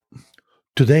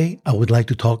Today, I would like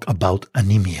to talk about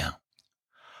anemia.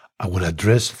 I will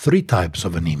address three types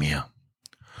of anemia.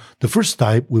 The first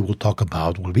type we will talk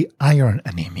about will be iron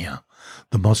anemia,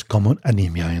 the most common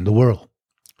anemia in the world.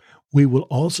 We will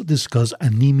also discuss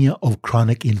anemia of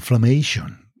chronic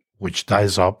inflammation, which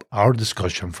ties up our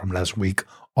discussion from last week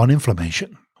on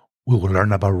inflammation. We will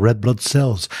learn about red blood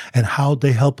cells and how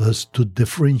they help us to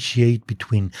differentiate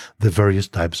between the various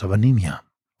types of anemia.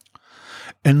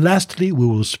 And lastly, we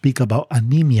will speak about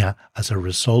anemia as a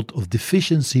result of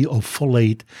deficiency of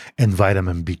folate and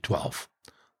vitamin B12.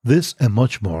 This and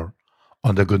much more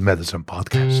on the Good Medicine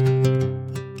Podcast.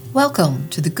 Welcome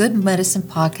to the Good Medicine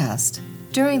Podcast.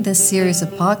 During this series of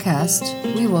podcasts,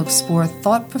 we will explore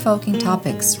thought-provoking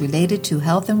topics related to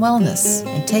health and wellness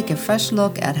and take a fresh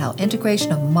look at how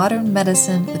integration of modern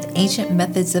medicine with ancient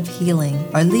methods of healing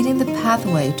are leading the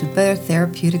pathway to better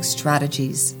therapeutic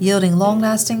strategies, yielding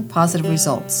long-lasting positive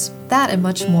results. That and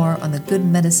much more on the Good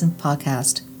Medicine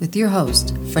Podcast with your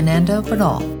host, Fernando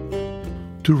Bernal.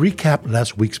 To recap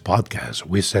last week's podcast,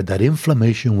 we said that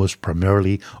inflammation was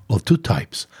primarily of two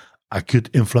types, acute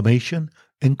inflammation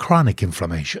and chronic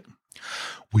inflammation.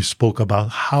 We spoke about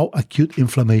how acute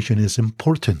inflammation is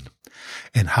important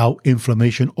and how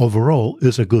inflammation overall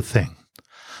is a good thing.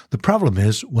 The problem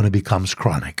is when it becomes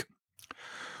chronic.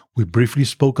 We briefly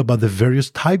spoke about the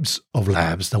various types of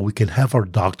labs that we can have our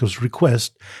doctors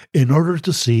request in order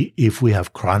to see if we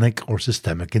have chronic or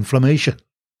systemic inflammation.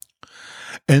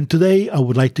 And today I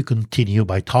would like to continue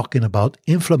by talking about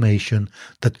inflammation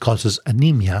that causes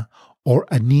anemia or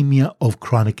anemia of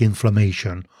chronic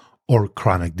inflammation or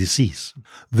chronic disease.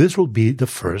 This will be the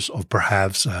first of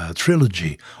perhaps a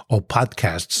trilogy of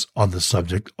podcasts on the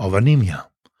subject of anemia.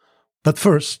 But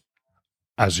first,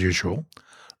 as usual,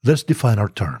 let's define our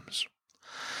terms.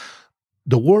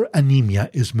 The word anemia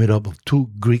is made up of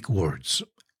two Greek words,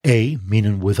 a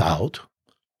meaning without,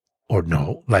 or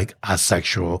no, like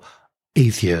asexual,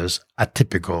 atheist,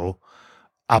 atypical,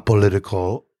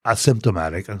 apolitical,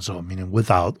 asymptomatic, and so on, meaning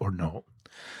without or no.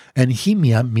 And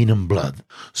hemia meaning blood.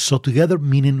 So together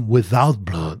meaning without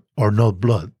blood or no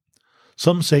blood.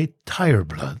 Some say tired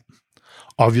blood.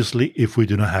 Obviously, if we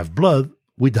do not have blood,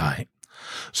 we die.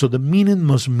 So the meaning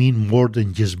must mean more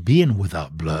than just being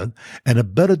without blood, and a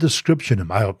better description, in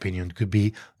my opinion, could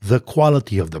be the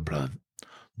quality of the blood.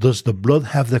 Does the blood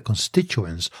have the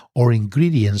constituents or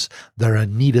ingredients that are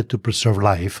needed to preserve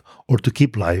life or to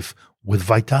keep life with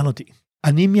vitality?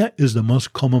 Anemia is the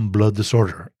most common blood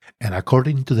disorder, and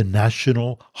according to the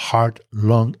National Heart,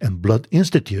 Lung, and Blood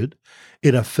Institute,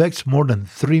 it affects more than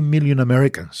 3 million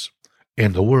Americans.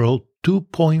 In the world,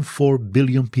 2.4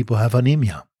 billion people have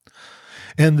anemia.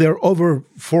 And there are over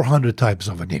 400 types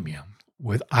of anemia,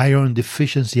 with iron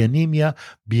deficiency anemia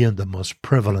being the most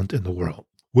prevalent in the world,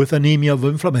 with anemia of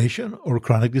inflammation or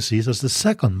chronic disease as the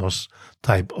second most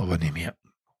type of anemia.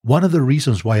 One of the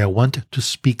reasons why I want to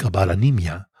speak about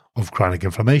anemia of chronic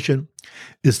inflammation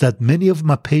is that many of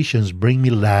my patients bring me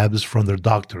labs from their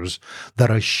doctors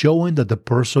that are showing that the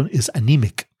person is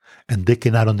anemic, and they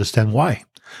cannot understand why,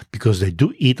 because they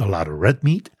do eat a lot of red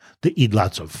meat, they eat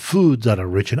lots of foods that are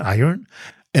rich in iron,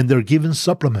 and they're given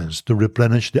supplements to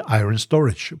replenish the iron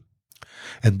storage.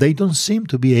 And they don't seem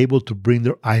to be able to bring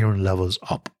their iron levels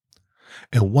up.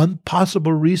 And one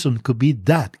possible reason could be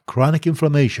that chronic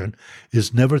inflammation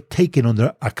is never taken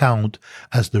under account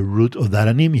as the root of that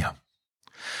anemia.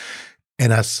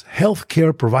 And as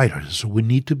healthcare providers, we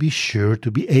need to be sure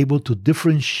to be able to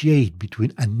differentiate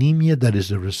between anemia that is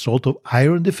the result of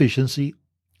iron deficiency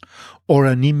or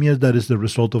anemia that is the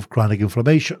result of chronic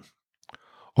inflammation.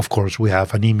 Of course, we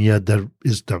have anemia that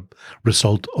is the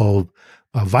result of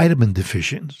vitamin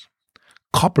deficiency,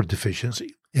 copper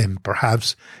deficiency, and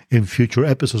perhaps in future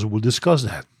episodes we'll discuss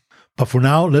that. But for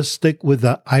now, let's stick with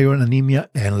the iron anemia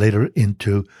and later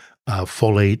into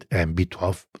folate and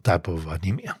B12 type of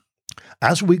anemia.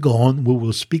 As we go on, we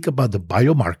will speak about the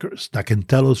biomarkers that can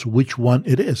tell us which one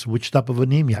it is, which type of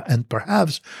anemia, and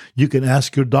perhaps you can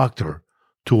ask your doctor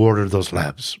to order those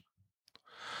labs.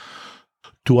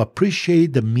 To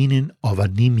appreciate the meaning of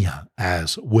anemia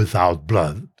as without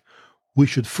blood, we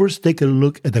should first take a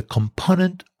look at the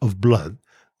component of blood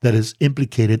that is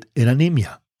implicated in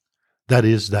anemia. That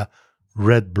is the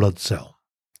red blood cell.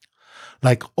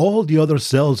 Like all the other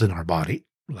cells in our body,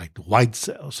 like the white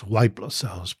cells, white blood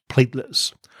cells,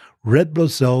 platelets, red blood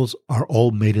cells are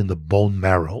all made in the bone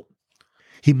marrow.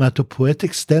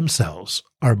 Hematopoietic stem cells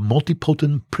are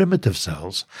multipotent primitive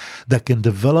cells that can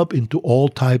develop into all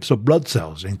types of blood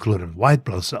cells, including white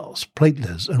blood cells,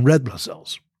 platelets, and red blood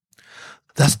cells.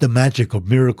 That's the magic or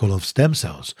miracle of stem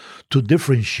cells, to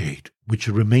differentiate, which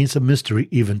remains a mystery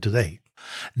even today.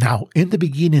 Now, in the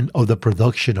beginning of the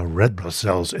production of red blood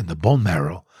cells in the bone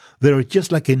marrow, they are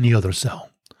just like any other cell.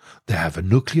 They have a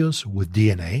nucleus with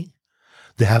DNA.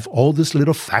 They have all these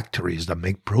little factories that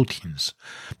make proteins,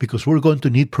 because we're going to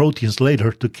need proteins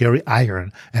later to carry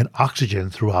iron and oxygen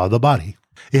throughout the body.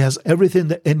 It has everything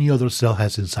that any other cell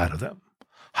has inside of them.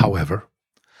 However,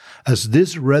 as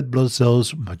these red blood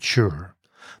cells mature,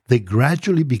 they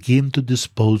gradually begin to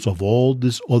dispose of all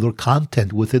this other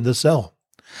content within the cell.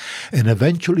 And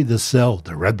eventually the cell,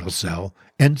 the red blood cell,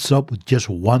 ends up with just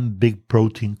one big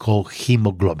protein called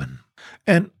hemoglobin,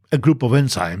 and a group of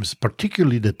enzymes,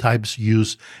 particularly the types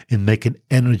used in making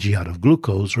energy out of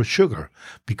glucose or sugar,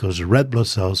 because red blood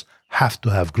cells have to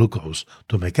have glucose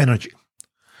to make energy.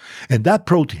 And that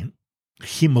protein,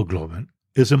 hemoglobin,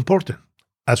 is important,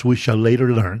 as we shall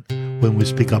later learn when we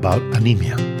speak about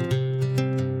anemia.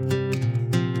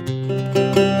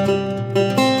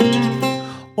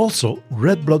 Also,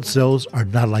 red blood cells are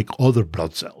not like other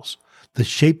blood cells. The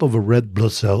shape of a red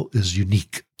blood cell is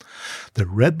unique. The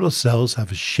red blood cells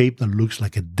have a shape that looks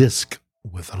like a disc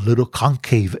with a little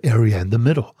concave area in the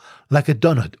middle, like a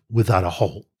donut without a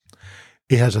hole.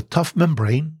 It has a tough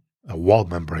membrane, a wall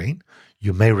membrane.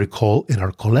 You may recall in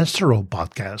our cholesterol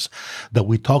podcast that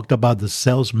we talked about the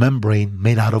cell's membrane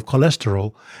made out of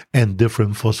cholesterol and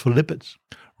different phospholipids.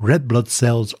 Red blood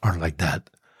cells are like that,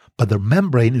 but their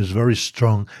membrane is very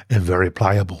strong and very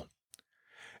pliable.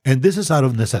 And this is out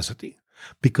of necessity,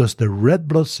 because the red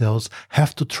blood cells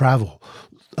have to travel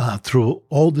through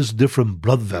all these different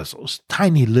blood vessels,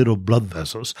 tiny little blood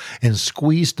vessels, and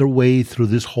squeeze their way through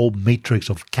this whole matrix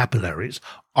of capillaries,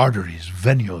 arteries,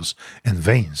 venules, and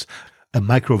veins, a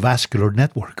microvascular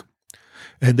network.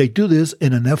 And they do this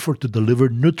in an effort to deliver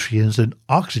nutrients and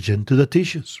oxygen to the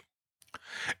tissues.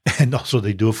 And also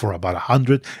they do it for about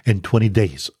 120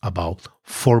 days, about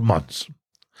 4 months.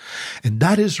 And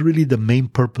that is really the main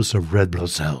purpose of red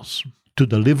blood cells, to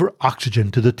deliver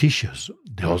oxygen to the tissues.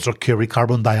 They also carry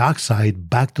carbon dioxide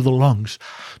back to the lungs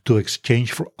to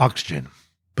exchange for oxygen.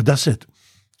 But that's it.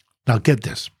 Now get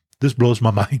this. This blows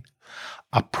my mind.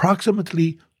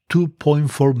 Approximately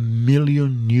 2.4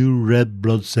 million new red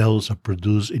blood cells are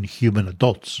produced in human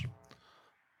adults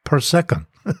per second.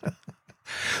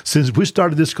 Since we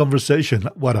started this conversation,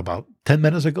 what, about 10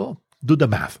 minutes ago? Do the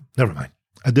math. Never mind.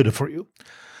 I did it for you.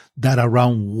 That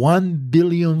around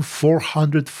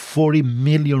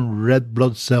 1,440,000,000 red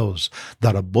blood cells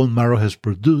that our bone marrow has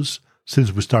produced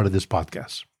since we started this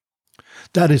podcast.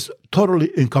 That is totally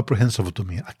incomprehensible to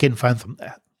me. I can't fathom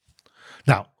that.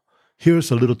 Now, here's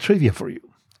a little trivia for you.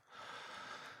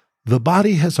 The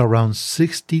body has around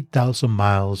 60,000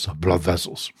 miles of blood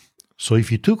vessels. So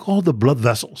if you took all the blood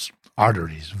vessels,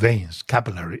 arteries, veins,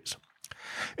 capillaries,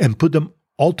 and put them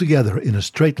all together in a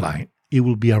straight line, it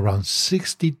will be around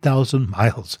 60,000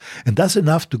 miles. And that's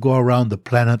enough to go around the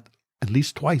planet at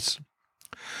least twice.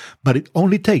 But it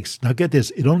only takes, now get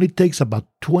this, it only takes about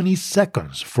 20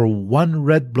 seconds for one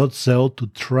red blood cell to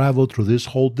travel through this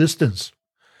whole distance.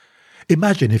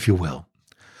 Imagine, if you will,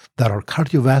 that our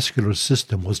cardiovascular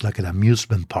system was like an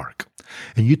amusement park,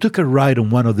 and you took a ride on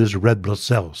one of these red blood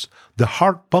cells. The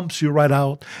heart pumps you right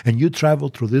out, and you travel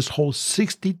through this whole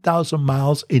 60,000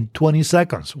 miles in 20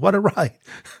 seconds. What a ride!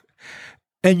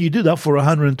 And you do that for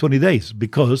 120 days,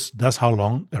 because that's how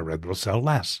long a red blood cell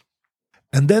lasts.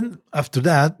 And then after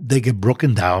that, they get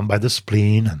broken down by the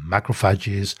spleen and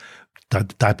macrophages,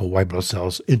 that type of white blood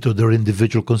cells, into their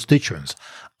individual constituents.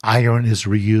 Iron is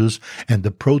reused, and the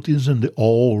proteins in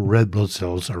all red blood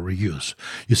cells are reused.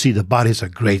 You see, the body is a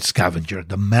great scavenger,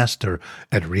 the master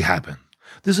at rehabbing.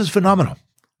 This is phenomenal.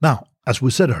 Now, as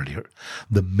we said earlier,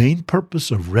 the main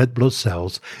purpose of red blood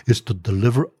cells is to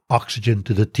deliver oxygen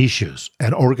to the tissues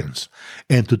and organs,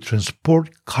 and to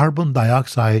transport carbon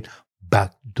dioxide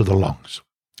back to the lungs.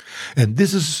 And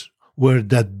this is where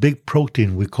that big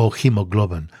protein we call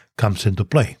hemoglobin comes into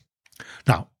play.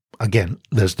 Now, again,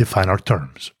 let's define our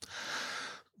terms.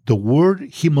 The word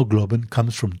hemoglobin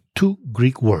comes from two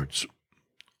Greek words.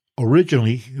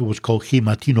 Originally, it was called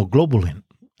hematinoglobulin,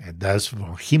 and that's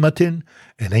from hematin,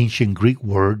 an ancient Greek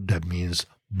word that means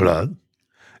blood,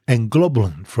 and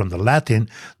globulin from the Latin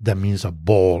that means a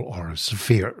ball or a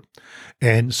sphere.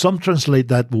 And some translate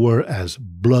that word as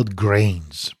blood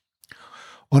grains.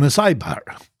 On a sidebar,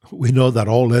 we know that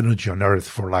all energy on Earth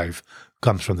for life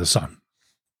comes from the sun,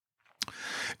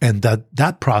 and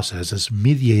that process is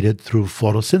mediated through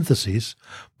photosynthesis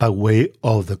by way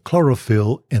of the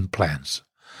chlorophyll in plants.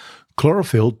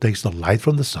 Chlorophyll takes the light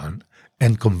from the sun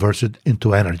and converts it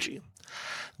into energy.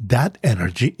 That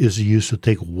energy is used to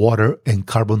take water and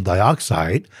carbon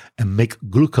dioxide and make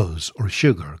glucose or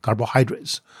sugar,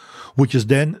 carbohydrates, which is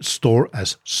then stored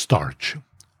as starch,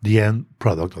 the end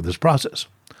product of this process.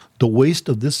 The waste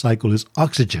of this cycle is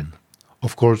oxygen.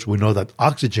 Of course, we know that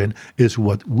oxygen is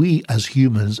what we as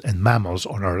humans and mammals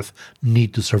on Earth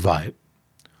need to survive.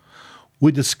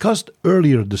 We discussed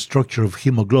earlier the structure of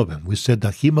hemoglobin. We said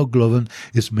that hemoglobin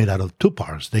is made out of two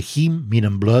parts, the heme,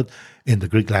 meaning blood in the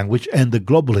Greek language, and the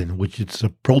globulin, which is a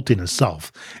protein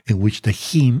itself, in which the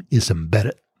heme is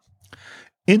embedded.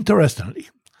 Interestingly,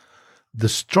 the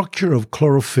structure of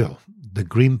chlorophyll, the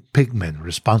green pigment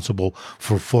responsible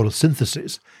for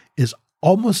photosynthesis, is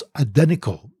almost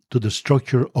identical to the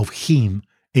structure of heme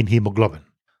in hemoglobin.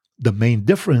 The main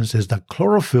difference is that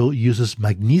chlorophyll uses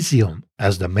magnesium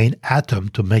as the main atom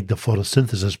to make the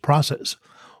photosynthesis process,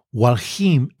 while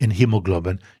heme in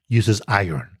hemoglobin uses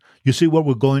iron. You see where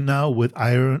we're going now with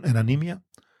iron and anemia?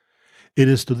 It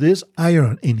is to this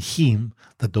iron in heme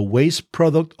that the waste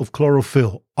product of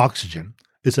chlorophyll, oxygen,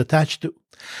 is attached to,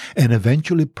 and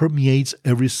eventually permeates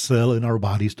every cell in our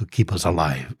bodies to keep us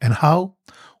alive. And how?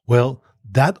 Well,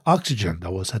 that oxygen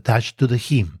that was attached to the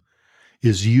heme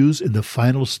is used in the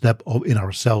final step in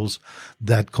our cells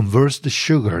that converts the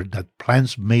sugar that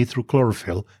plants made through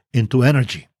chlorophyll into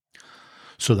energy,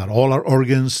 so that all our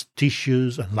organs,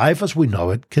 tissues, and life as we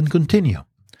know it can continue.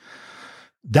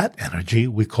 That energy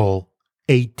we call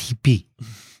ATP,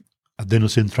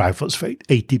 adenosine triphosphate,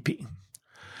 ATP.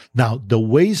 Now, the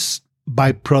waste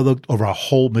byproduct of our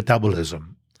whole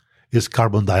metabolism is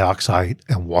carbon dioxide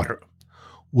and water,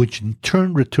 which in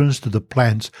turn returns to the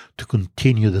plants to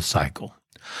continue the cycle.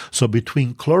 So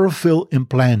between chlorophyll in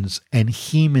plants and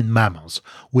heme in mammals,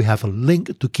 we have a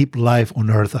link to keep life on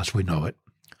Earth as we know it.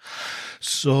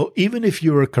 So even if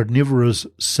you're a carnivorous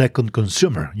second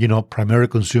consumer, primary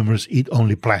consumers eat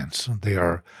only plants. They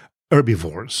are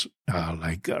herbivores,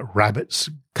 like rabbits,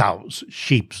 cows,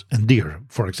 sheep, and deer,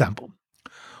 for example.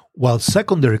 While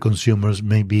secondary consumers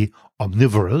may be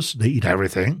omnivorous, they eat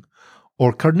everything,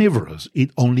 or carnivorous,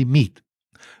 eat only meat.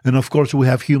 And of course, we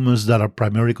have humans that are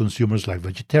primary consumers like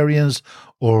vegetarians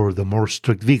or the more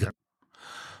strict vegan.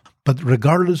 But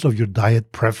regardless of your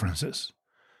diet preferences,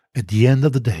 at the end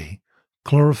of the day,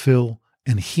 chlorophyll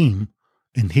and heme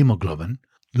in hemoglobin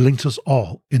links us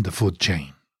all in the food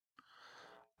chain.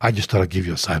 I just thought I'd give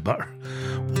you a sidebar.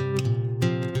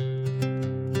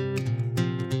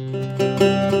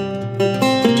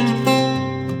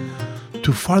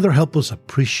 To further help us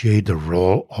appreciate the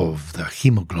role of the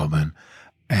hemoglobin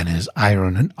and its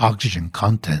iron and oxygen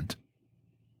content,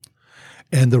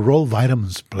 and the role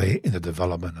vitamins play in the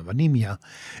development of anemia,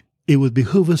 it would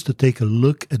behoove us to take a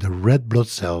look at the red blood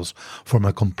cells from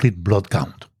a complete blood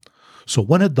count. So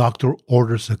when a doctor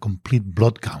orders a complete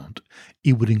blood count,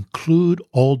 it would include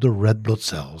all the red blood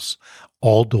cells,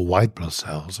 all the white blood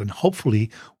cells, and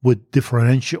hopefully with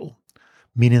differential,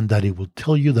 meaning that it will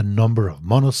tell you the number of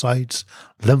monocytes,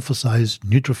 lymphocytes,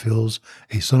 neutrophils,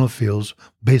 eosinophils,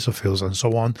 basophils, and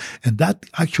so on. And that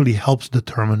actually helps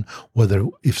determine whether,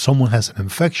 if someone has an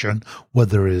infection,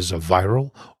 whether it is a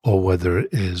viral or whether it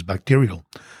is bacterial.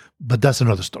 But that's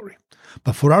another story.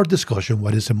 But for our discussion,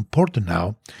 what is important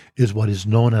now is what is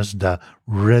known as the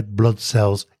red blood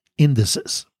cells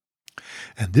indices.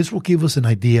 And this will give us an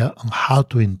idea on how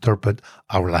to interpret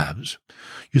our labs.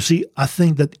 You see, I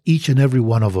think that each and every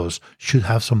one of us should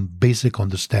have some basic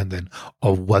understanding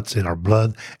of what's in our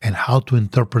blood and how to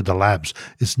interpret the labs.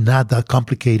 It's not that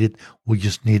complicated. We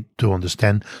just need to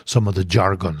understand some of the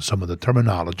jargon, some of the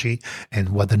terminology, and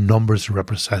what the numbers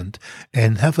represent,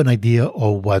 and have an idea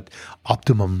of what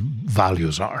optimum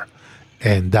values are.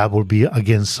 And that will be,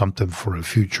 again, something for a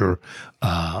future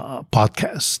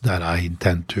podcast that I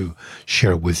intend to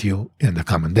share with you in the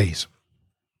coming days.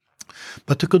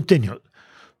 But to continue,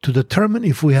 to determine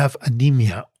if we have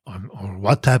anemia or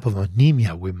what type of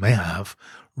anemia we may have,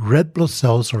 red blood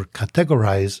cells are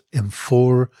categorized in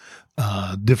four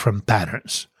different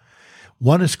patterns.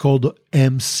 One is called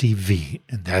MCV,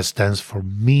 and that stands for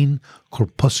mean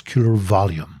corpuscular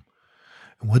volume.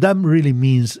 And what that really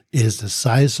means is the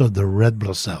size of the red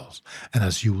blood cells. And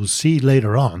as you will see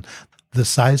later on, the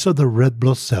size of the red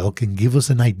blood cell can give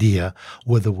us an idea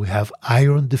whether we have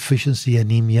iron deficiency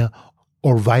anemia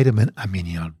or vitamin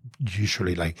anemia,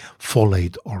 usually like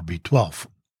folate or B12,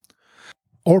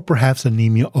 or perhaps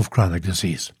anemia of chronic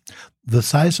disease. The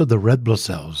size of the red blood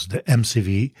cells, the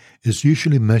MCV, is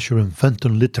usually measured in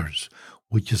femtoliters,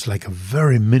 which is like a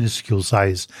very minuscule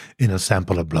size in a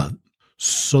sample of blood.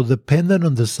 So depending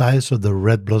on the size of the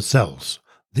red blood cells,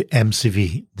 the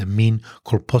MCV, the mean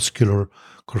corpuscular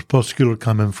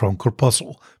coming from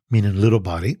corpuscle, meaning little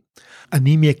body.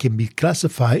 Anemia can be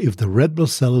classified if the red blood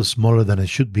cell is smaller than it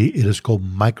should be. It is called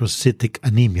microcytic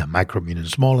anemia. Micro meaning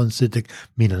small and cytic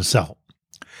meaning cell.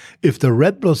 If the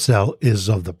red blood cell is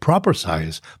of the proper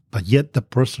size, but yet the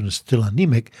person is still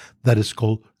anemic, that is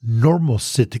called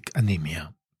normocytic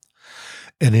anemia.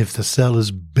 And if the cell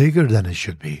is bigger than it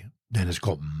should be, then it's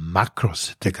called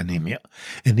macrocytic anemia.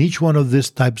 And each one of these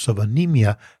types of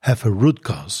anemia have a root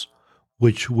cause,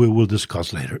 which we will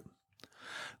discuss later.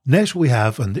 Next, we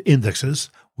have on the indexes,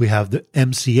 we have the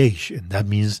MCH, and that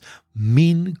means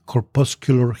mean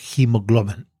corpuscular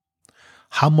hemoglobin.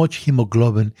 How much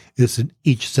hemoglobin is in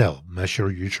each cell,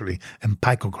 measured usually in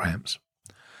picograms.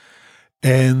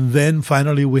 And then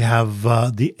finally, we have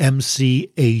the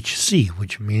MCHC,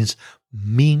 which means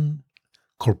mean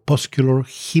corpuscular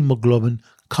hemoglobin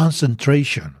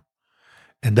concentration.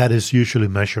 And that is usually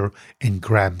measured in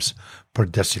grams per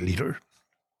deciliter.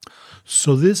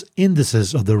 So these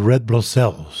indices of the red blood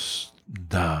cells,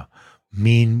 the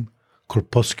mean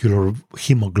corpuscular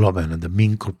hemoglobin and the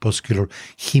mean corpuscular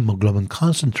hemoglobin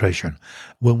concentration,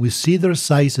 when we see their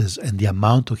sizes and the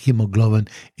amount of hemoglobin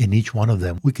in each one of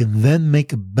them, we can then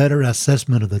make a better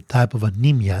assessment of the type of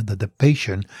anemia that the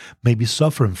patient may be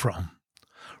suffering from.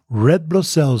 Red blood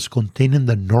cells containing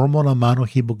the normal amount of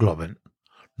hemoglobin,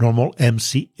 normal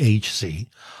MCHC,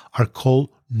 are called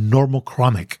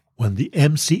normochromic. When the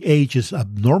MCH is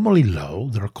abnormally low,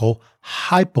 they're called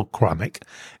hypochromic.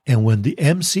 And when the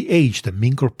MCH, the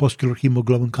mean corpuscular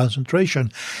hemoglobin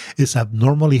concentration, is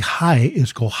abnormally high,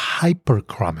 it's called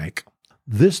hyperchromic.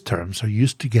 These terms are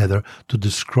used together to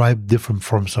describe different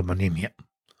forms of anemia.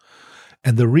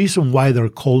 And the reason why they're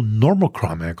called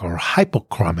normochromic or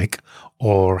hypochromic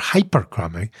or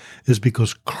hyperchromic is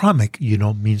because chromic,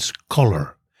 means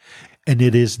color. And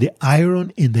it is the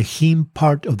iron in the heme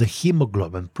part of the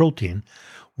hemoglobin protein.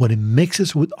 When it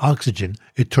mixes with oxygen,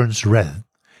 it turns red.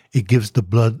 It gives the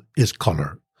blood its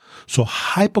color. So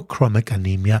hypochromic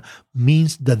anemia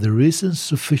means that there isn't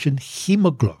sufficient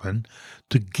hemoglobin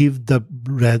to give the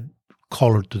red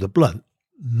color to the blood.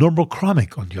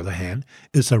 Normochromic, on the other hand,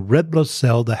 is a red blood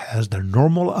cell that has the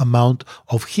normal amount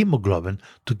of hemoglobin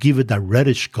to give it a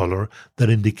reddish color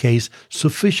that indicates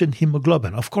sufficient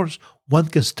hemoglobin. Of course, one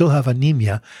can still have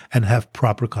anemia and have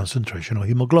proper concentration of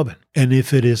hemoglobin. And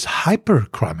if it is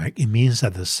hyperchromic, it means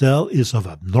that the cell is of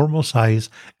abnormal size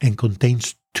and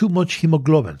contains too much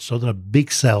hemoglobin. So they're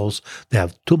big cells, they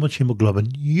have too much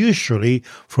hemoglobin, usually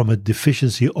from a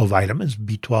deficiency of vitamins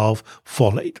B12,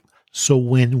 folate. So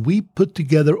when we put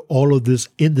together all of these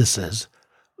indices,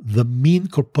 the mean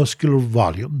corpuscular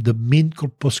volume, the mean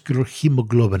corpuscular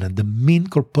hemoglobin, and the mean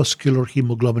corpuscular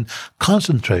hemoglobin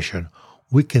concentration,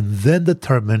 we can then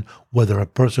determine whether a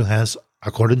person has,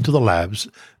 according to the labs,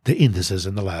 the indices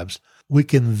in the labs, we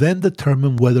can then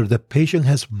determine whether the patient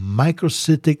has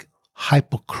microcytic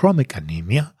hypochromic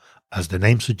anemia. As the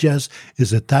name suggests,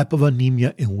 is a type of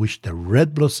anemia in which the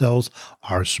red blood cells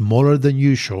are smaller than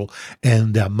usual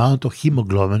and the amount of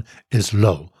hemoglobin is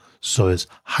low. So it's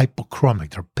hypochromic,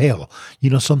 they're pale.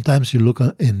 Sometimes you look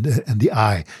in the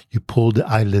eye, you pull the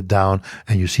eyelid down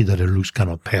and you see that it looks kind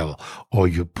of pale. Or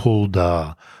you pull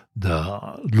the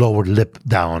lower lip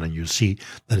down and you see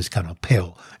that it's kind of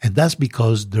pale. And that's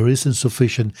because there isn't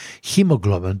sufficient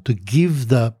hemoglobin to give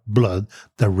the blood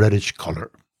the reddish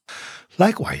color.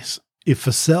 Likewise, if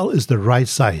a cell is the right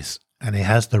size and it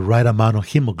has the right amount of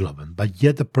hemoglobin, but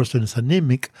yet the person is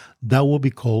anemic, that will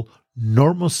be called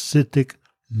normocytic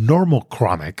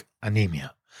normochromic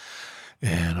anemia.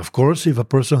 And of course, if a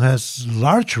person has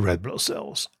large red blood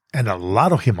cells and a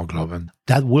lot of hemoglobin,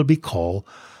 that will be called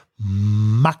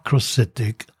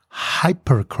macrocytic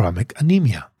hyperchromic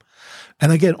anemia.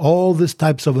 And again, all these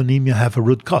types of anemia have a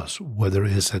root cause, whether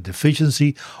it's a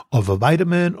deficiency of a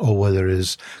vitamin or whether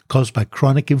it's caused by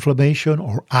chronic inflammation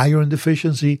or iron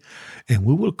deficiency. And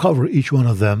we will cover each one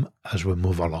of them as we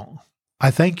move along.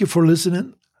 I thank you for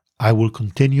listening. I will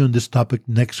continue on this topic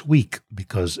next week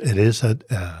because it is an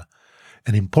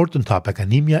important topic.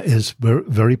 Anemia is very,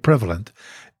 very prevalent.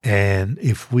 And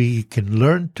if we can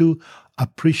learn to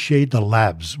appreciate the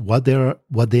labs, what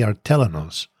they are telling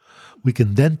us, we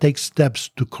can then take steps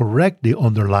to correct the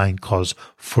underlying cause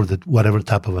for whatever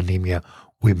type of anemia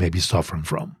we may be suffering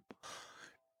from.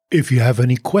 If you have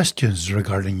any questions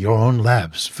regarding your own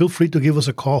labs, feel free to give us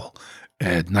a call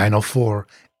at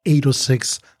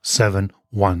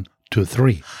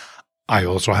 904-806-7123. I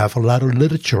also have a lot of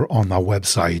literature on my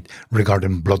website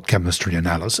regarding blood chemistry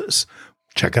analysis.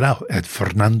 Check it out at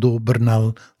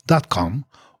fernandobernal.com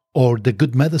or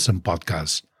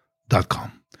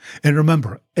thegoodmedicinepodcast.com. And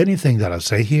remember, anything that I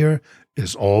say here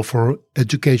is all for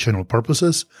educational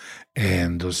purposes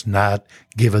and does not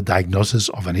give a diagnosis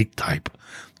of any type.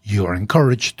 You are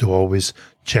encouraged to always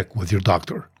check with your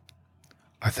doctor.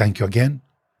 I thank you again.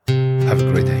 Have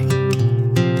a great day.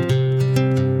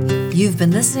 You've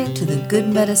been listening to the Good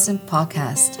Medicine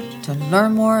Podcast. To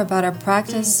learn more about our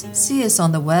practice, see us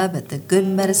on the web at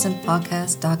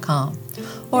thegoodmedicinepodcast.com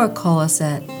or call us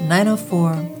at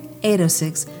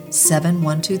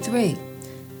 904-806-7123.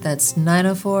 That's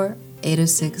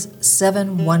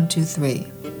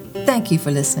 904-806-7123. Thank you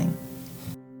for listening.